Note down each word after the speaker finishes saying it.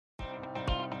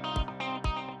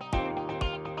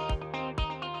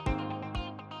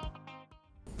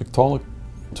Victaulic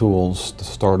tools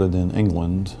started in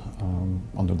England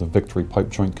under the Victory Pipe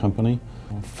Joint Company.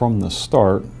 From the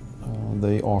start,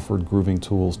 they offered grooving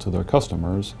tools to their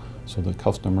customers so that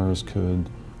customers could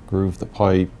groove the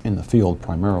pipe in the field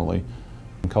primarily.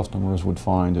 And customers would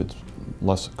find it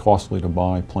less costly to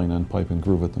buy plain end pipe and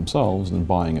groove it themselves than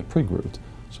buying it pre-grooved.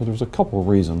 So there's a couple of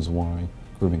reasons why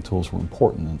grooving tools were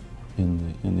important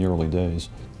in the early days.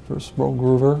 First roll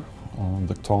groover,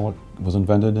 Victaulic, was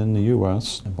invented in the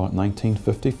US about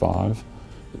 1955.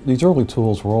 These early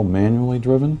tools were all manually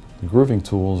driven. The grooving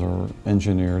tools are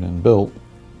engineered and built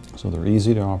so they're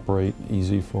easy to operate,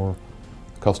 easy for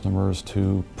customers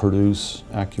to produce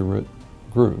accurate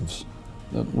grooves.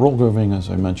 The roll grooving, as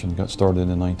I mentioned, got started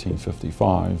in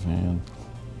 1955 and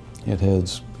it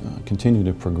has continued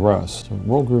to progress. So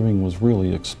roll grooving was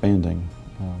really expanding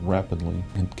rapidly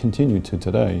and continued to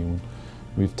today.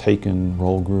 We've taken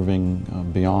roll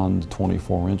grooving beyond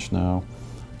 24-inch now,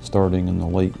 starting in the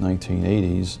late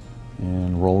 1980s,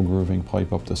 and roll grooving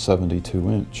pipe up to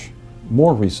 72-inch.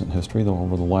 More recent history, though,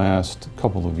 over the last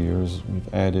couple of years,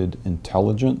 we've added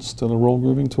intelligence to the roll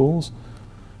grooving tools.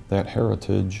 That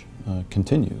heritage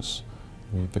continues.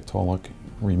 Victaulic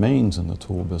remains in the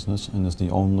tool business and is the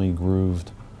only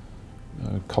grooved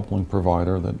coupling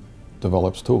provider that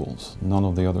develops tools. None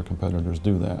of the other competitors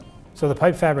do that. So the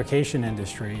pipe fabrication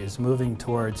industry is moving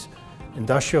towards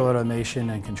industrial automation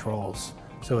and controls.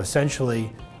 So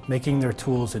essentially making their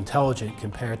tools intelligent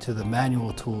compared to the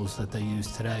manual tools that they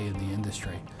use today in the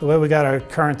industry. The way we got our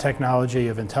current technology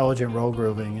of intelligent roll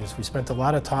grooving is we spent a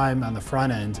lot of time on the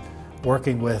front end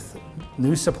working with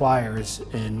new suppliers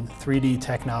in 3D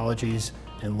technologies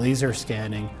and laser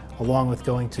scanning, along with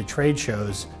going to trade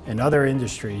shows in other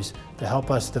industries to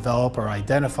help us develop or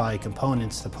identify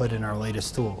components to put in our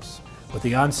latest tools. With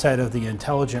the onset of the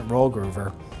intelligent roll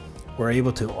groover, we're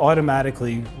able to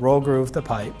automatically roll groove the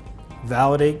pipe,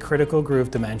 validate critical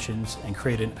groove dimensions, and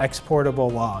create an exportable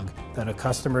log that a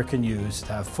customer can use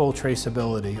to have full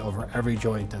traceability over every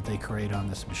joint that they create on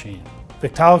this machine.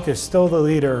 Victaulic is still the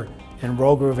leader in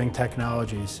roll grooving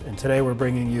technologies, and today we're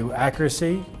bringing you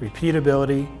accuracy,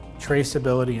 repeatability,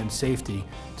 traceability, and safety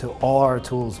to all our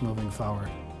tools moving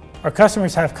forward. Our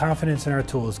customers have confidence in our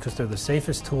tools because they're the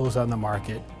safest tools on the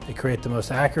market, they create the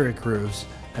most accurate grooves,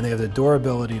 and they have the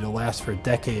durability to last for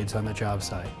decades on the job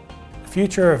site. The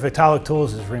future of Victaulic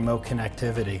tools is remote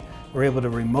connectivity. We're able to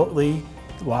remotely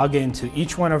log into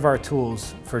each one of our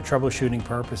tools for troubleshooting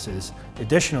purposes.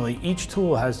 Additionally, each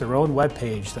tool has their own web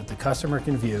page that the customer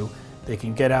can view. They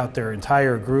can get out their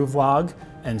entire groove log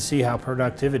and see how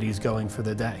productivity is going for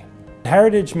the day.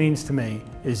 Heritage means to me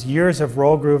is years of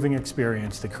roll grooving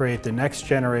experience to create the next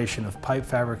generation of pipe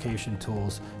fabrication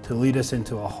tools to lead us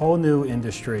into a whole new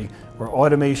industry where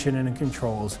automation and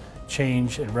controls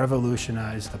change and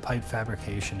revolutionize the pipe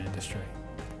fabrication industry.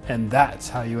 And that's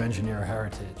how you engineer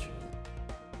heritage.